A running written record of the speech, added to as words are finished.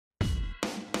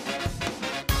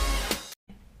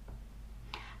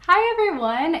Hi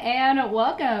everyone, and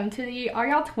welcome to the Are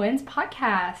Y'all Twins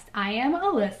podcast. I am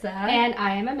Alyssa. And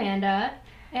I am Amanda.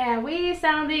 And we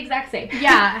sound the exact same.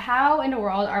 Yeah, how in the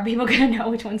world are people gonna know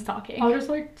which one's talking? I'll just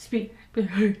like speak.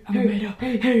 Hey, I'm Amanda.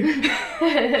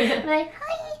 Hey. Like,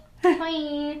 hi.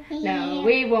 Hi. No,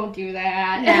 we won't do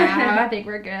that. Nah, I think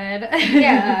we're good.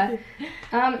 Yeah.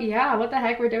 Yeah, what the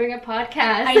heck? We're doing a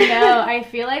podcast. I know. I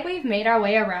feel like we've made our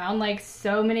way around like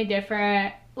so many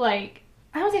different, like,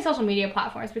 I don't say social media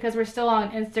platforms because we're still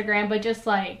on Instagram, but just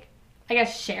like, I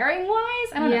guess sharing wise?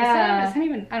 I don't know. Is that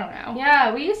even, I don't know.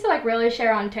 Yeah, we used to like really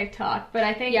share on TikTok, but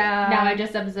I think now I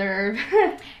just observe.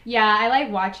 Yeah, I like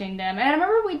watching them. And I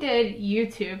remember we did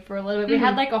YouTube for a little bit. We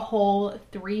had like a whole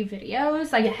 3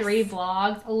 videos, like 3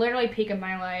 vlogs, literally peak of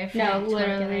my life. No,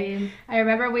 literally. I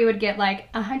remember we would get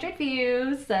like 100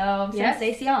 views, so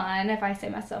sensacion, if I say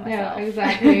myself. No,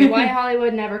 exactly. Why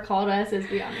Hollywood never called us is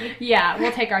beyond me. Yeah,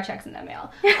 we'll take our checks in the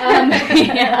mail.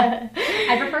 Yeah.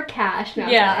 I prefer cash.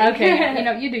 Yeah, okay. You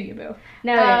know, you do you, boo.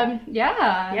 No,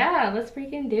 yeah, let's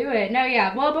freaking do it. No,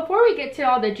 yeah. Well, before we get to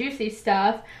all the juicy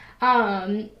stuff,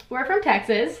 we're from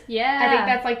Texas. Yeah. I think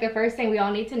that's like the first thing we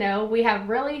all need to know. We have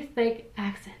really thick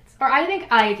accents. Or I think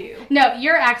I do. No,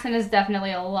 your accent is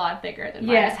definitely a lot thicker than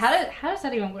mine. Yes. How does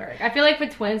that even work? I feel like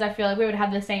with twins, I feel like we would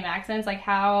have the same accents. Like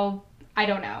how... I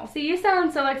don't know. See, you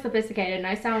sound so like sophisticated, and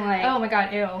I sound like... Oh my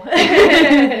god, ew.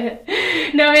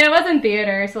 No, I mean, it was in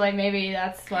theater, so like maybe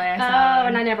that's why I sound... Oh,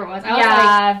 and I never was. I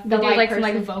was like, do like some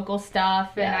like vocal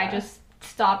stuff, and I just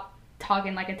stopped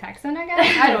talking like a Texan, I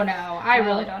guess. I don't know. I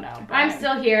really don't know. But I'm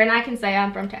still here, and I can say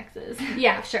I'm from Texas.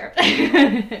 Yeah, sure. No,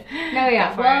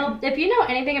 yeah. Well, if you know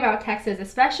anything about Texas,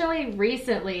 especially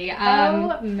recently,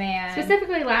 oh man,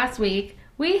 specifically last week,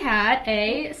 we had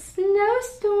a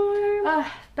snowstorm.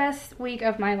 Best week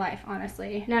of my life,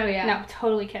 honestly. No, yeah. No,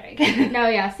 totally kidding. No,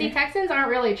 yeah. See, Texans aren't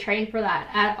really trained for that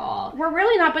at all. We're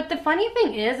really not, but the funny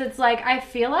thing is, it's like, I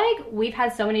feel like we've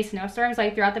had so many snowstorms,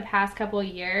 like, throughout the past couple of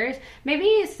years.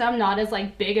 Maybe some not as,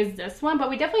 like, big as this one, but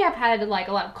we definitely have had, like,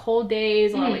 a lot of cold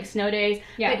days, a lot of, like, snow days.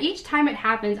 Yeah. But each time it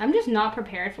happens, I'm just not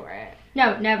prepared for it.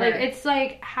 No, never. Like, it's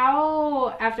like,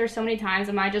 how, after so many times,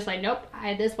 am I just like, nope,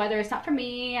 this weather is not for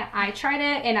me. I tried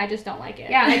it, and I just don't like it.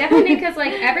 Yeah, I definitely think because,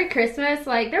 like, every Christmas,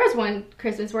 like, there was one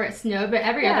Christmas where it snowed, but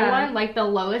every other one, like, the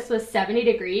lowest was 70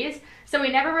 degrees. So we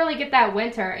never really get that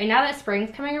winter. And now that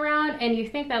spring's coming around, and you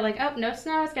think that, like, oh, no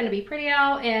snow, it's going to be pretty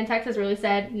out, and Texas really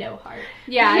said, no heart.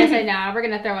 Yeah, I said, nah, we're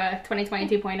going to throw a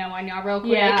 2020 2.0 on y'all real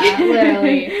quick. Yeah,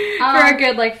 literally. For a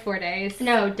good, like, 4 days.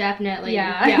 No, definitely.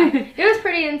 Yeah. It was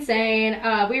pretty insane.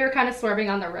 We were kind of swerving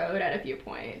on the road at a few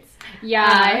points.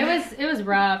 Yeah, it was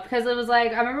rough because it was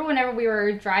like, I remember whenever we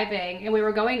were driving and we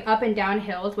were going up and down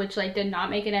hills, which like did not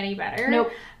make it any better.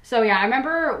 Nope. So yeah, I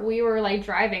remember we were like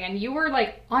driving and you were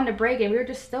like on the brake and we were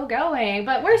just still going,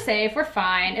 but we're safe, we're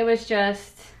fine. It was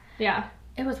just,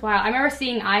 it was wild. I remember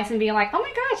seeing ice and being like, oh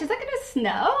my gosh, is that gonna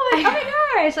snow? Like, oh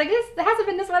my gosh, like it hasn't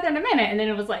been this weather in a minute. And then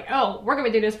it was like, oh, we're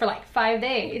gonna do this for like 5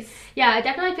 days. Yeah, I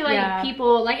definitely feel like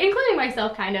people, like including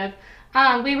myself kind of,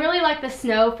 we really liked the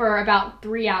snow for about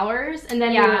 3 hours, and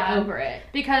then we were over it.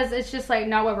 Because it's just, like,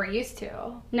 not what we're used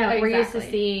to. No, like, we're used to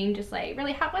seeing just, like,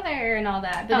 really hot weather and all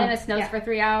that. But then it snows for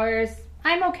 3 hours.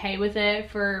 I'm okay with it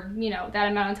for, you know,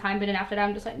 that amount of time. But then after that,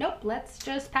 I'm just like, nope, let's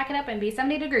just pack it up and be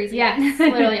 70 degrees again. Yes,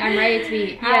 literally. I'm ready to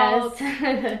be out.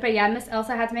 But yeah, Miss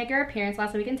Elsa had to make her appearance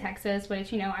last week in Texas,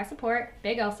 which, you know, I support.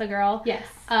 Big Elsa girl. Yes.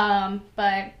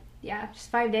 But, yeah, just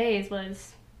 5 days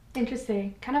was...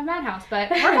 interesting. Kind of madhouse,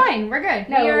 but we're fine. We're good.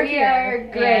 No, we are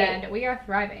great. And we are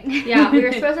thriving. Yeah, we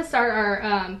were supposed to start our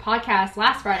podcast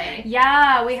last Friday.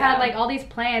 Yeah, we had like all these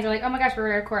plans. We're like, oh my gosh, we're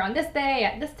going to record on this day,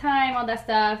 at this time, all that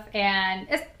stuff. And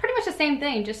it's pretty much the same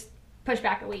thing, just pushed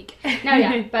back a week. No,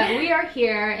 yeah, but we are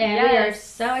here and we are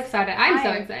so excited. I'm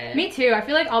so excited. Me too. I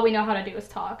feel like all we know how to do is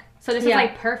talk. So this is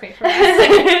like perfect for us.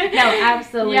 No,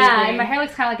 absolutely. Yeah, and my hair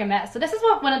looks kind of like a mess. So this is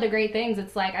one of the great things.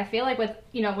 It's like, I feel like with,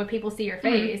 you know, when people see your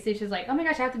face, it's just like, oh my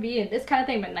gosh, I have to be in this kind of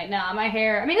thing. But like, nah, my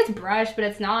hair, I mean, it's brushed, but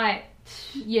it's not,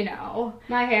 you know.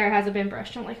 My hair hasn't been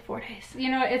brushed in like 4 days.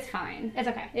 You know, it's fine. It's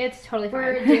okay. It's totally fine.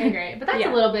 We're doing great. But that's a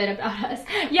little bit about us.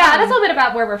 Yeah, that's a little bit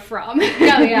about where we're from. No,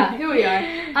 yeah, who we are.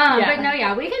 But no,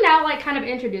 yeah, we can now like kind of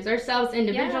introduce ourselves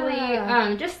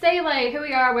individually. Just say like who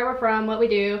we are, where we're from, what we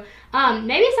do.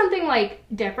 Maybe something like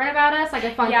different about us, like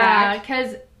a fun fact. Yeah,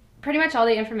 because pretty much all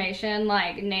the information,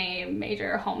 like name,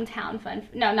 major, hometown,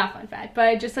 not fun fact,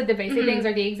 but just like the basic things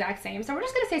are the exact same. So we're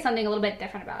just going to say something a little bit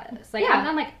different about us. Like, I'm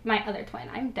not like my other twin.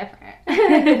 I'm different.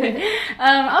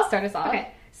 I'll start us off.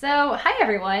 Okay. So, hi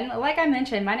everyone. Like I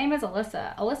mentioned, my name is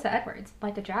Alyssa Edwards,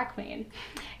 like the drag queen.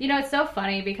 You know, it's so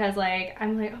funny because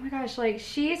I'm like, oh my gosh, like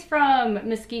she's from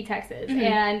Mesquite, Texas,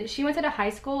 and she went to the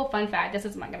high school. Fun fact, this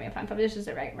is not gonna be a fun fact, this is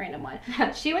just a random one.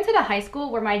 She went to the high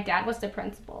school where my dad was the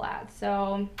principal at,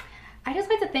 so I just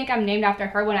like to think I'm named after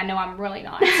her when I know I'm really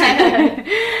not.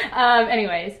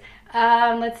 Anyways.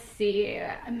 Let's see.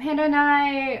 Amanda and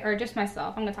I, or just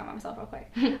myself. I'm gonna talk about myself real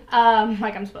quick.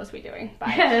 Like I'm supposed to be doing.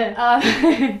 Bye.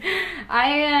 I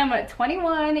am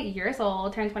 21 years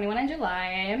old. Turned 21 in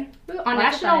July. On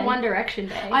National One Direction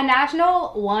Day. On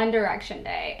National One Direction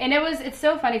Day, and it's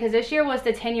so funny because this year was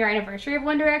the 10-year anniversary of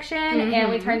One Direction, and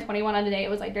we turned 21 on the day. It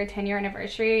was like their 10-year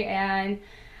anniversary, and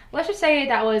let's just say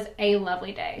that was a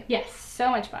lovely day. Yes,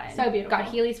 so much fun. So beautiful.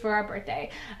 Got Heelys for our birthday.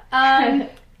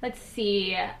 Let's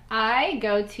see. I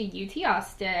go to UT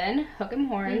Austin, Hook 'em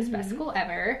Horns, best school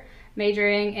ever,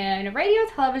 majoring in radio,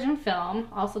 television, film,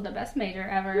 also the best major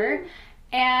ever.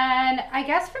 And I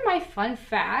guess for my fun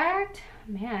fact,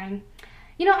 man,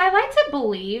 you know, I like to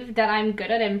believe that I'm good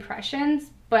at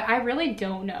impressions, but I really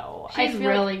don't know. She's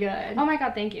really good. Oh my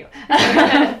god, thank you.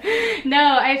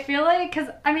 No, I feel like, because,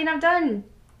 I mean, I've done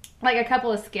like a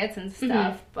couple of skits and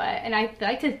stuff, and I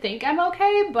like to think I'm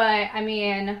okay, but I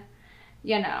mean,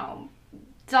 you know,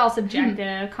 it's all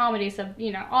subjective. Comedy,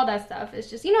 you know, all that stuff. It's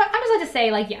just, you know, I just like to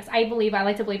say, like, yes, I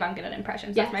like to believe I'm good at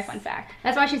impressions. Yes. That's my fun fact.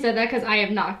 That's why she said that, because I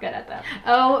am not good at them.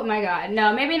 Oh my god,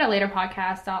 no. Maybe in a later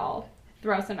podcast I'll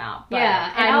throw some out. But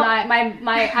yeah,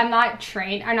 I'm not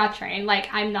trained. I'm not trained. Like,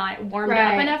 I'm not warmed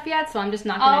up enough yet, so I'm just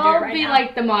not gonna do it right now. I'll be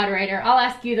like the moderator. I'll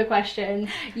ask you the questions.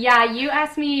 Yeah, you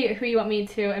ask me who you want me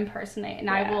to impersonate,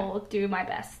 and I will do my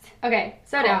best. Okay,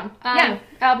 so down. Yeah,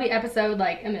 I'll be episode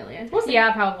like a million. We'll see.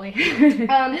 Yeah, probably.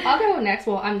 I'll go next.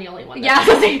 Well, I'm the only one. Yeah,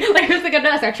 like who's the good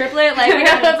best? Our triplet? Like we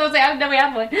have to say, we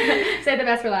have one. Say the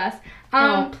best for last.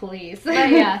 Oh, please. But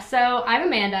yeah, so I'm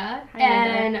Amanda,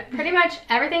 and pretty much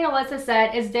everything Alyssa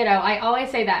said is ditto. I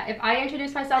always say that. If I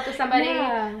introduce myself to somebody,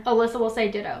 Alyssa will say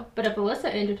ditto. But if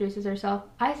Alyssa introduces herself,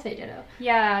 I say ditto.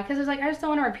 Yeah, because it's like, I just don't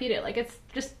want to repeat it. Like, it's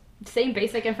just same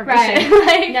basic information.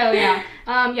 Right. No, yeah.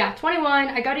 21,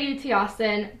 I go to UT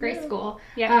Austin, great school.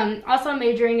 Yeah. Also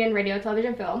majoring in radio,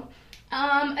 television, film.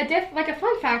 A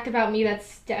fun fact about me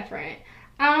that's different.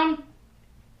 I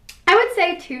would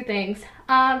say two things.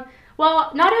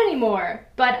 Well, not anymore,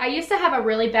 but I used to have a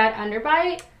really bad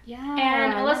underbite. Yeah.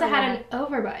 And Alyssa had an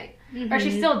overbite. Or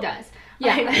she still does.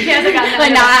 Yeah. She hasn't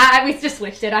gotten that. We just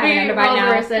switched it. I have an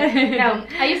underbite now. No,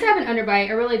 I used to have an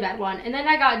underbite, a really bad one, and then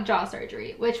I got jaw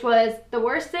surgery, which was the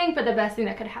worst thing, but the best thing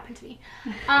that could have happened to me.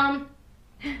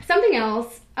 Something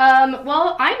else.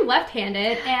 Well, I'm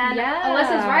left-handed, and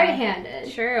Alyssa's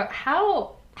right-handed. True.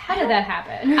 How did that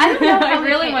happen? I don't know. I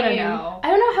really want to know. I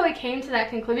don't know how we came to that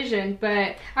conclusion,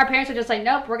 but our parents were just like,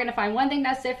 nope, we're going to find one thing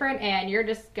that's different, and you're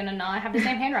just going to not have the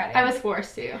same handwriting. I was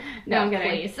forced to. No, I'm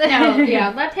kidding. Please. No, yeah,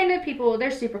 left-handed people,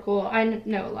 they're super cool. I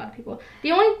know a lot of people.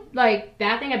 The only,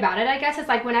 bad thing about it, I guess, is,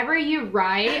 whenever you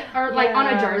write, or,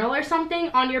 on a journal or something,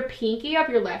 on your pinky of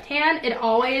your left hand, it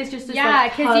always just is,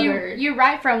 because you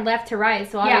write from left to right,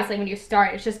 so obviously when you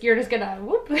start, it's just, you're just going to,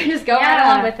 just go right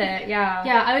along with it. Yeah.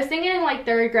 Yeah, I was thinking in,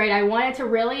 3rd grade, I wanted to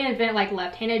really invent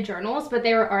left-handed journals, but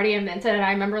they were already invented, and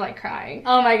I remember crying.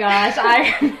 Oh my gosh,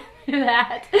 I remember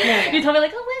that. Yeah. You told me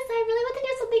Alyssa, I really want to do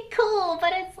something cool,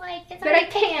 but I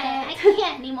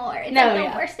can't anymore. It's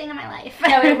the worst thing in my life.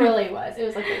 No, it really was. It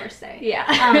was the worst thing. Yeah.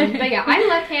 But yeah, I'm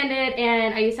left-handed,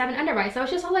 and I used to have an underbite, so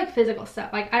it's just all physical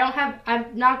stuff.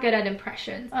 I'm not good at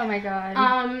impressions. Oh my god.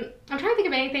 I'm trying to think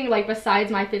of anything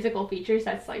besides my physical features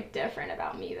that's different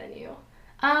about me than you.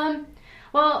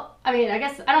 Well, I mean, I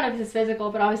guess, I don't know if this is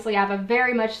physical, but obviously I have a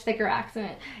very much thicker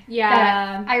accent.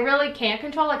 Yeah. That I really can't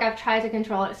control. I've tried to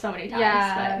control it so many times.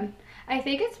 Yeah. But I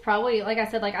think it's probably, like I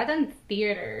said, I've done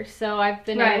theater, so I've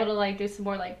been able to, do some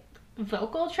more,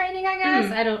 vocal training, I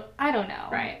guess. I don't know.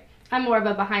 Right. I'm more of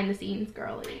a behind-the-scenes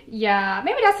girly. Yeah.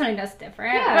 Maybe that's something that's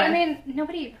different. Yeah. But, I mean,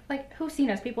 nobody, who's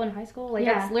seen us? People in high school?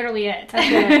 That's literally it.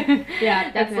 That's it. Yeah,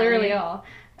 that's literally all.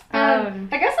 I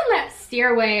guess on that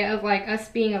stairway of us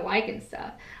being alike and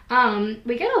stuff,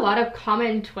 we get a lot of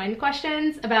common twin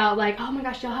questions about oh my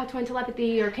gosh, y'all have twin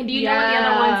telepathy, or do you know what the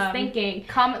other one's thinking?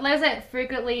 Is it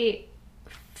frequently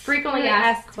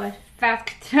asked questions?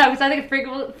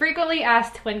 Frequently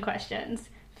asked twin questions.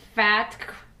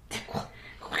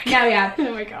 No, yeah.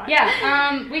 Oh my god.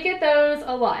 Yeah, we get those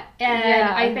a lot, and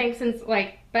I think since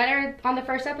better on the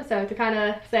first episode to kind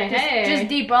of say, just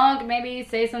debunk, maybe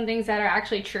say some things that are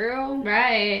actually true.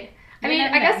 Right. I mean,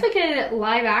 I guess we could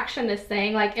live action this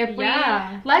thing.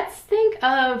 Let's think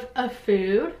of a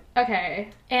food. Okay.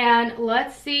 And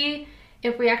let's see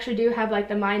if we actually do have like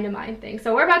the mind-to-mind thing.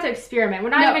 So we're about to experiment.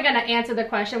 We're not even going to answer the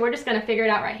question. We're just going to figure it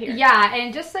out right here. Yeah,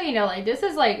 and just so you know, like this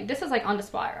is like on the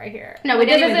spot right here. No, we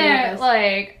didn't even do this.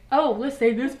 Like, oh, let's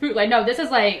say this food. Like, no, this is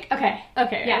like okay.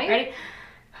 Yeah, ready?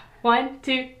 1,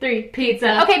 2, 3,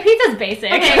 pizza. Okay, pizza's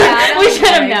basic. Okay, yeah, we should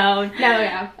have known. No,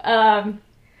 yeah.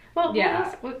 Well,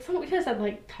 yeah. We could have said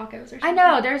like tacos or something. I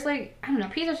know. There's like, I don't know.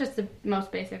 Pizza's just the most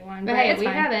basic one. But hey, we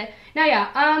have it. No, yeah.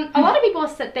 A lot of people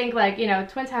think like, you know,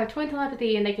 twins have twin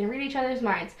telepathy and they can read each other's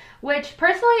minds, which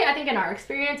personally I think in our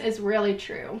experience is really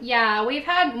true. Yeah, we've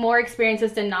had more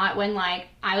experiences than not when like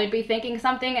I would be thinking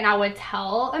something and I would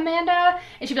tell Amanda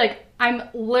and she'd be like, I'm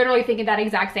literally thinking that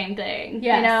exact same thing.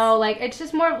 Yes. You know, like it's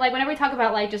just more like whenever we talk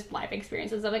about like just life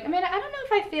experiences, I'm like, Amanda, I don't know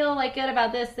if I feel like good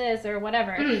about this or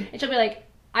whatever. And she'll be like,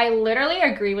 I literally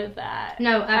agree with that.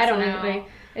 No, absolutely. I don't know.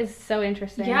 It's so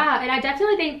interesting. Yeah, and I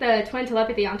definitely think the twin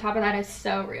telepathy on top of that is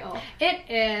so real. It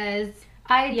is.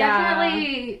 I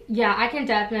can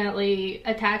definitely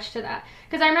attach to that.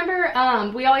 Because I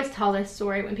remember we always tell this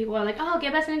story when people are like, oh,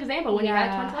 give us an example when you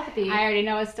had twin telepathy. I already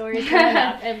know a story's coming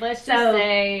up. And let's just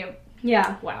say...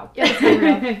 Yeah. Wow. It was so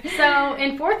real. So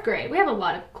in 4th grade, we have a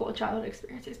lot of cool childhood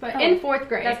experiences, but in 4th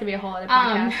grade. That's going to be a whole other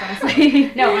podcast,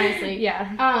 honestly. No, honestly.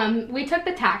 Yeah. We took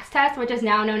the tax test, which is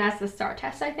now known as the STAR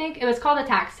test, I think. It was called a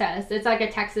tax test. It's like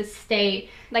a Texas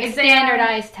state like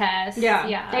standardized test.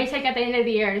 Yeah. They take at the end of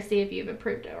the year to see if you've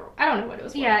improved it. I don't know what it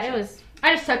was. Yeah, it was...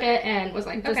 I just took it and was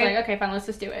like, okay, fine, let's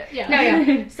just do it. Yeah. No,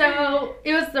 yeah. So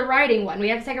it was the writing one. We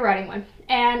had to take a writing one.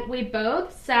 And we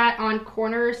both sat on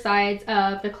corner sides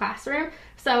of the classroom.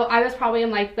 So I was probably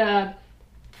in like the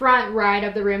front right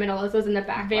of the room and Alyssa was in the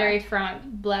back very left.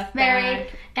 front left very back.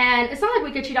 And it's not like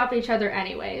we could cheat off each other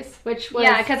anyways, which was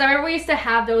because I remember we used to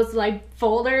have those like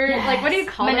folders, like what do you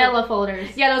call them? Manila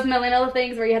folders. Yeah, those manila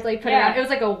things where you have to like put it around. It was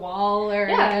like a wall or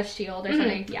like a shield or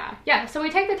something. Yeah, so we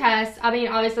take the test. I mean,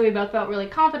 obviously we both felt really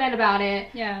confident about it.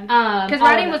 Yeah. Because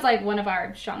writing was like one of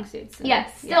our strong suits. So.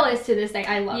 Yes, still is to this day.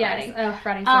 I love writing. Oh,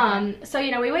 writing's so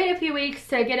you know, we waited a few weeks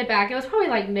to get it back. It was probably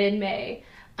like mid-May.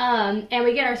 And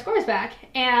we get our scores back,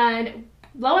 and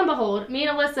lo and behold, me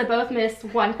and Alyssa both missed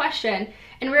one question.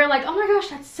 And we were like, oh my gosh,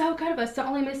 that's so good of us to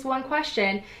only miss one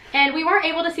question. And we weren't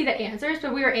able to see the answers,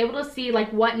 but we were able to see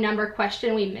like what number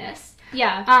question we missed.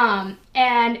 Yeah.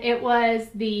 And it was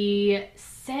the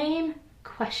same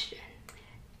question.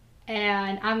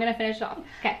 And I'm going to finish off.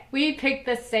 Okay. We picked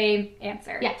the same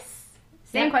answer. Yes.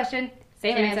 Same question,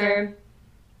 same answer.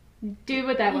 Do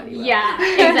with that one you will. Yeah,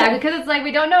 exactly. Because it's like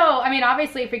we don't know. I mean,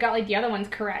 obviously, if we got like the other ones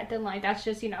correct, then like that's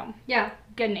just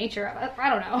good nature of it. I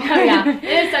don't know. Oh, yeah, it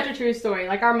is such a true story.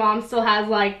 Like our mom still has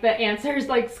like the answers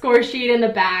like score sheet in the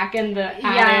back and the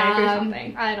attic or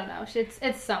something. I don't know.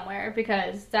 It's somewhere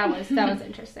because that was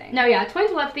interesting. No, yeah, twin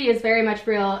telepathy is very much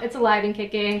real. It's alive and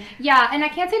kicking. Yeah, and I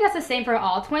can't say that's the same for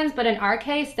all twins, but in our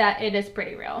case, that it is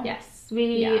pretty real. Yes,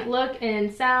 we look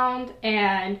and sound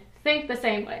and think the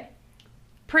same way.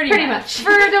 Pretty much.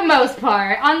 For the most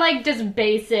part. On, like, just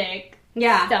basic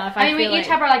stuff. I mean, we each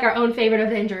have our own favorite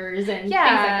Avengers and things like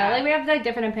that. Like, we have, like,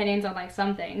 different opinions on, like,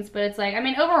 some things. But it's, like, I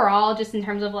mean, overall, just in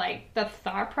terms of, like, the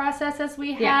thought processes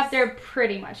we have, they're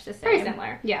pretty much the same. Very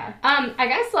similar. Yeah. I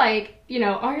guess, like, you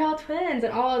know, are y'all twins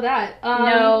and all of that?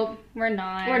 No, we're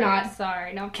not. We're not.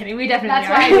 Sorry. No, I'm kidding. We definitely are.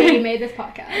 That's why we made this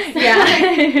podcast. I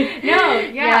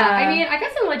mean, I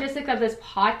guess the logistics of this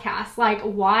podcast, like,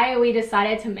 why we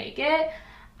decided to make it,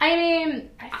 I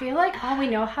mean, I feel like all we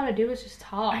know how to do is just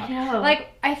talk. I know. Like,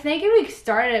 I think we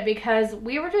started it because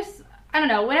we were just, I don't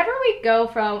know, whenever we go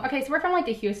from, so we're from, like,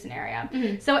 the Houston area.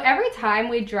 Mm-hmm. So every time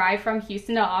we drive from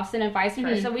Houston to Austin and vice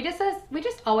versa, we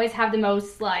just always have the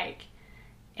most, like,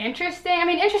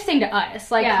 interesting to us,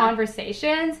 like,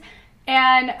 conversations.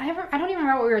 And I don't even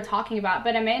remember what we were talking about,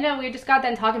 but Amanda, we just got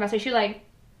done talking about, so she, like,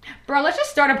 bro, let's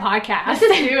just start a podcast. Let's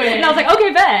just do it. And I was like,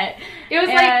 okay, bet. It was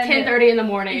like 10:30 in the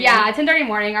morning. Yeah, 10:30 in the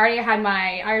morning. I already had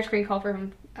my Irish cream cold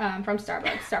from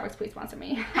Starbucks. Starbucks, please sponsor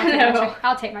me.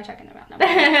 I'll take my check in about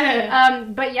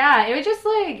number. But yeah, it was just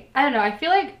like, I don't know. I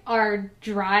feel like our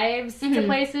drives to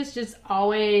places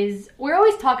we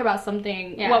always talk about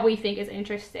something, what we think is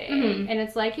interesting. And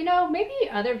it's like, you know, maybe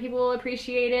other people will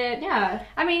appreciate it. Yeah.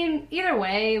 I mean, either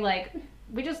way, like,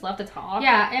 we just love to talk.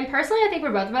 Yeah, and personally, I think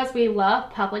for both of us, we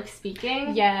love public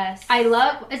speaking. Yes.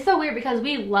 It's so weird because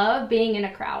we love being in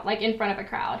a crowd, like in front of a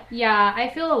crowd. Yeah, I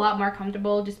feel a lot more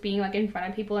comfortable just being like in front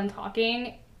of people and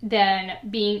talking than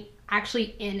being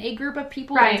actually in a group of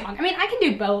people and talking. I mean, I can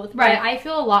do both, but I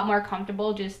feel a lot more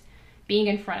comfortable just being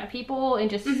in front of people and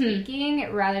just speaking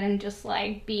rather than just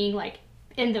like being like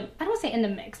I don't want to say in the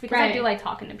mix because I do like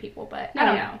talking to people, but I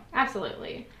don't know.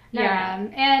 Absolutely. Yeah.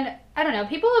 And I don't know,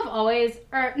 people have always,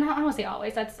 or no, I won't say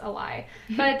always, that's a lie,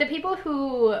 but the people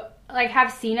who like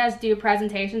have seen us do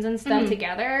presentations and stuff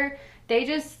together, they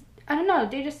just, I don't know,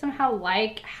 they just somehow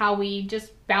like how we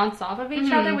just bounce off of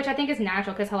each other, which I think is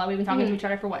natural because, hello, we've been talking to each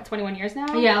other for what, 21 years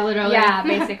now? Yeah, literally. Yeah,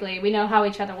 basically. We know how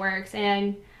each other works,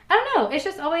 and I don't know, it's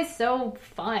just always so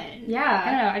fun. Yeah.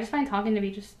 I don't know, I just find talking to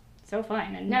be just so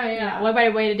fun. And you know, what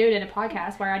better way to do it in a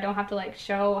podcast where I don't have to like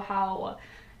show how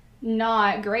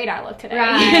not great I look today.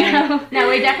 Right. You know? No,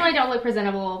 we definitely don't look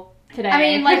presentable today. I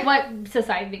mean, like what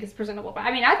society thinks is presentable. But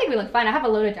I mean, I think we look fine. I have a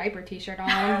Loaded Diaper t-shirt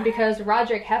on because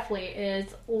Roderick Heffley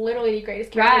is literally the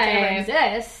greatest character to ever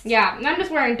exist. Yeah, and I'm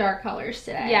just wearing dark colors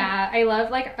today. Yeah, I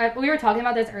love, like, we were talking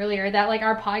about this earlier, that like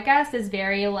our podcast is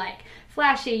very like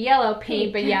flashy yellow,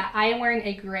 pink, but yeah, I am wearing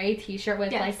a gray t-shirt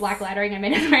with like black lettering. I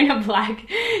mean, I'm wearing a black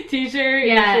t-shirt.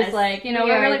 Yeah, it's just like, you know,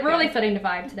 we're really fitting the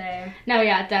vibe today. No,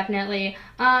 yeah, definitely.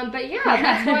 But yeah,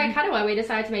 that's why we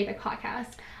decided to make the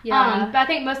podcast. Yeah. But I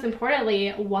think most importantly,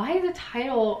 why the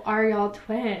title Are Y'all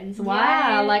Twins? Why?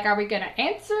 Yeah, like, are we gonna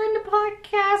answer in the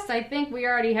podcast? I think we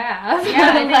already have.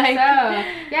 Yeah, I think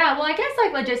so. Yeah, well, I guess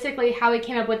like logistically, how we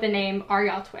came up with the name Are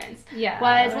Y'all Twins? Yeah,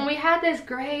 was when we had this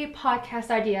great podcast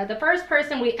idea. The first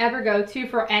person we ever go to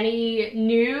for any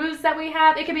news that we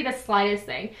have, it could be the slightest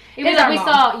thing. It was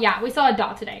we saw a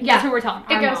dot today. Yeah, that's who we're telling.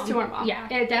 It goes to our mom. Yeah,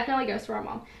 it definitely goes to our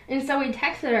mom. And so we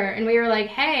texted her and we were like,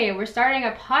 "Hey, we're starting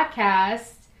a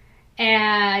podcast."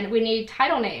 And we need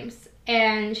title names.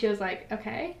 And she was like,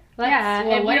 okay.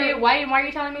 Well, why are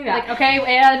you telling me that? Like,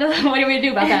 okay, and what do we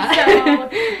do about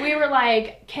that? So we were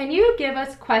like, can you give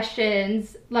us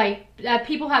questions like that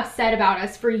people have said about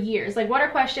us for years? Like, what are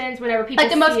questions whenever people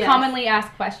like the most commonly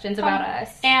asked questions about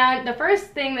us? And the first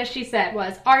thing that she said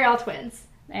was, are y'all twins?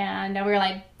 And we were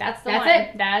like, that's one.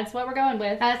 It. That's what we're going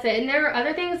with. That's it. And there were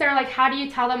other things that are like, how do you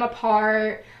tell them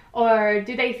apart? Or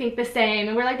do they think the same?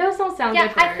 And we're like, those don't sound good.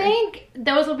 I think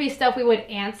those will be stuff we would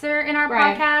answer in our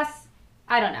podcast.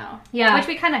 I don't know. Yeah. Which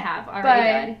we kind of have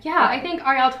already done. Yeah, I think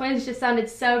Are Y'all Twins just sounded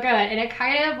so good. And it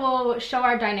kind of will show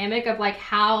our dynamic of, like,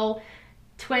 how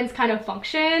twins kind of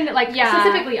function. Like,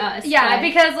 specifically us. Yeah,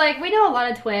 because, like, we know a lot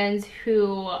of twins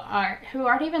who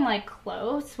aren't even, like,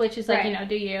 close, which is, like, you know,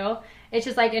 do you? It's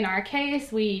just, like, in our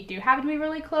case, we do happen to be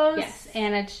really close. Yes.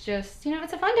 And it's just, you know,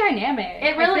 it's a fun dynamic.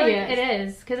 It really is. It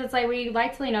is. Because it's, like, we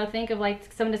like to, you know, think of, like,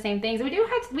 some of the same things. We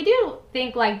do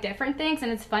think, like, different things,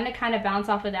 and it's fun to kind of bounce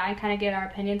off of that and kind of get our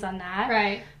opinions on that.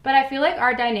 Right. But I feel like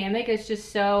our dynamic is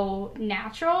just so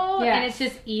natural. And it's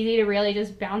just easy to really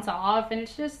just bounce off, and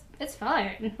it's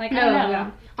fun. Like, I don't know.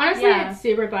 Yeah. Honestly, it's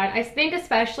super fun. I think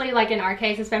especially, like, in our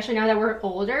case, especially now that we're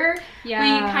older, we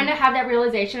kind of have that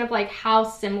realization of, like, how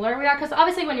similar we are. Because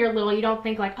obviously when you're little, you don't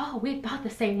think, like, oh, we thought the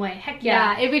same way. Heck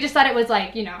yeah. If we just thought it was,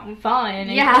 like, you know, fun and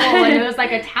cool, and it was,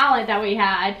 like, a talent that we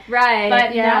had. Right.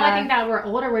 But now I think that we're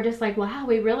older, we're just like, wow,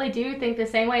 we really do think the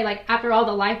same way, like, after all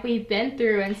the life we've been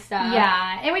through and stuff.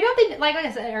 Yeah. And we don't think, like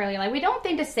I said earlier, like, we don't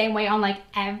think the same way on, like,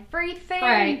 everything.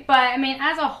 Right. But, I mean,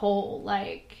 as a whole,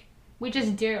 like, we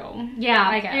just do. Yeah.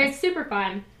 I guess. And it's super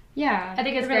fun. Yeah. I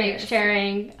think it's great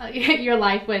sharing your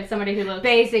life with somebody who looks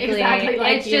basically exactly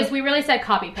like it's you. Just, we really said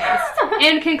copy paste.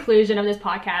 In conclusion of this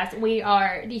podcast, we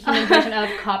are the human version of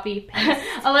copy paste.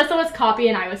 Alyssa was copy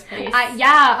and I was paste.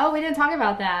 Oh, we didn't talk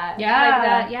about that. Yeah. Like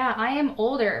that. Yeah, I am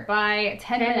older by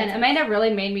 10 minutes. Amanda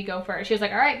really made me go first. She was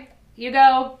like, all right, you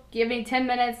go. Give me 10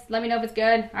 minutes. Let me know if it's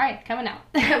good. All right, coming out.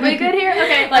 We good here?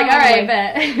 Okay. Like, all right,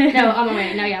 bet. No, I'm on my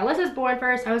way. No, yeah. Alyssa's born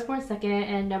first. I was born second,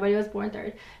 and nobody was born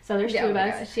third. So there's two of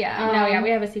us. Gosh, yeah. We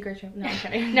have a secret trip. No, I'm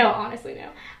kidding. No, honestly,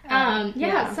 no.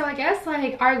 So I guess,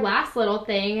 like, our last little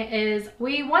thing is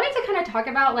we wanted to kind of talk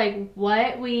about, like,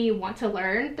 what we want to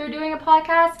learn through doing a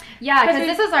podcast. Yeah, because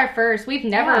this is our first. We've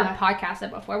never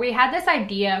podcasted before. We had this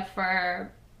idea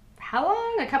for how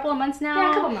long? A couple of months now?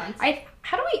 Yeah, a couple of months.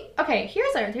 Okay,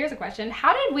 here's a question.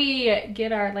 How did we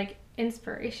get our, like,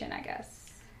 inspiration, I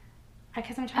guess?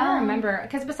 Because I'm trying to remember.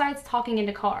 Because besides talking in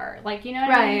the car, like, you know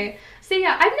what I mean? Right. So,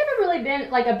 yeah, I've never really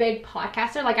been, like, a big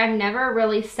podcaster. Like, I've never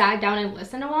really sat down and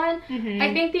listened to one. Mm-hmm.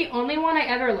 I think the only one I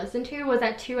ever listened to was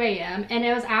at 2 a.m. And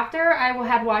it was after I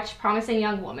had watched Promising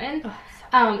Young Woman.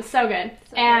 So good.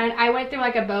 And I went through,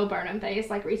 like, a Bo Burnham phase,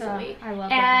 like, recently. I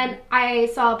love And I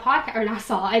saw a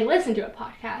podcast, I listened to a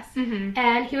podcast. Mm-hmm.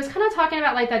 And he was kind of talking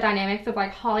about, like, the dynamics of,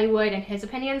 like, Hollywood and his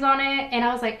opinions on it. And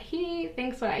I was like, he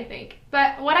thinks what I think.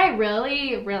 But what I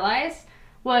really realized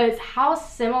was how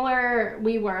similar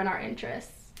we were in our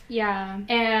interests. Yeah.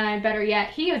 And better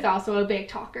yet, he was also a big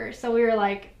talker. So we were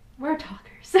like, we're talkers.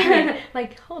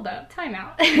 Like, hold up, time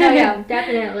out. Oh yeah,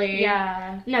 definitely.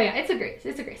 Yeah. No, yeah, it's a great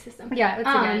system. Yeah, it's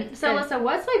a good. So Alyssa,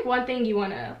 what's like one thing you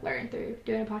want to learn through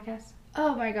doing a podcast?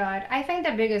 Oh my god, I think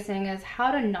the biggest thing is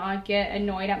how to not get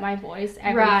annoyed at my voice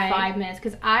every 5 minutes,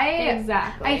 because I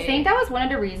think that was one of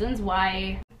the reasons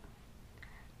why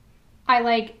I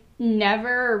like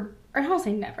never, or I don't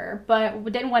say never, but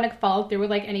didn't want to follow through with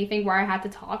like anything where I had to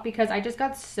talk, because I just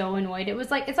got so annoyed. It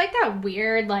was like, it's like that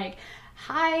weird like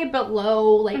high but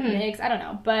low like mix. I don't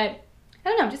know, but I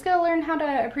don't know, just gotta learn how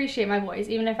to appreciate my voice,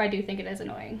 even if I do think it is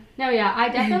annoying. No, yeah, I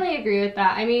definitely agree with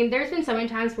that. I mean, there's been so many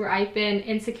times where I've been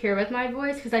insecure with my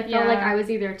voice because I felt like I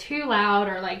was either too loud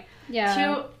or like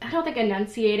too, I don't think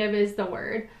enunciative is the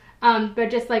word, but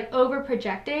just like over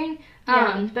projecting.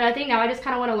 But I think now I just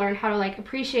kind of want to learn how to like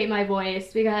appreciate my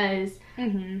voice, because I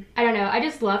don't know, I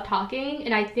just love talking,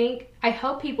 and I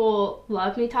hope people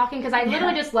love me talking, because I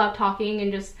literally just love talking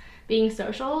and just being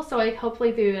social. So like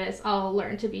hopefully through this I'll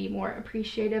learn to be more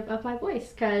appreciative of my voice,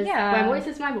 because my voice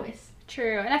is my voice.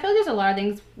 True. And I feel like there's a lot of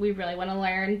things we really want to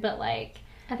learn, but like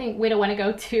I think we don't want to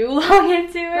go too long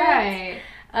into it. Right.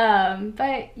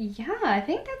 But yeah, I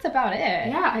think that's about it.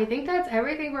 Yeah, I think that's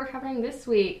everything we're covering this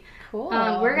week. Cool.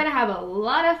 We're gonna have a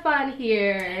lot of fun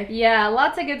here. Yeah,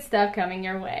 lots of good stuff coming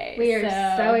your way. We are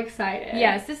so excited.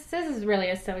 Yes, this is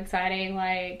really so exciting.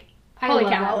 Like, holy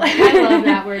cow. I love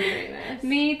that we're doing this.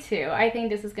 Me too. I think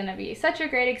this is gonna be such a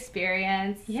great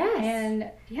experience. Yes. And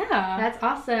yeah. That's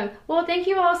awesome. Well, thank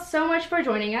you all so much for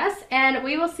joining us, and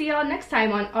we will see y'all next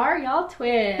time on Are Y'all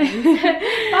Twins?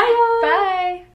 Bye, y'all. Bye.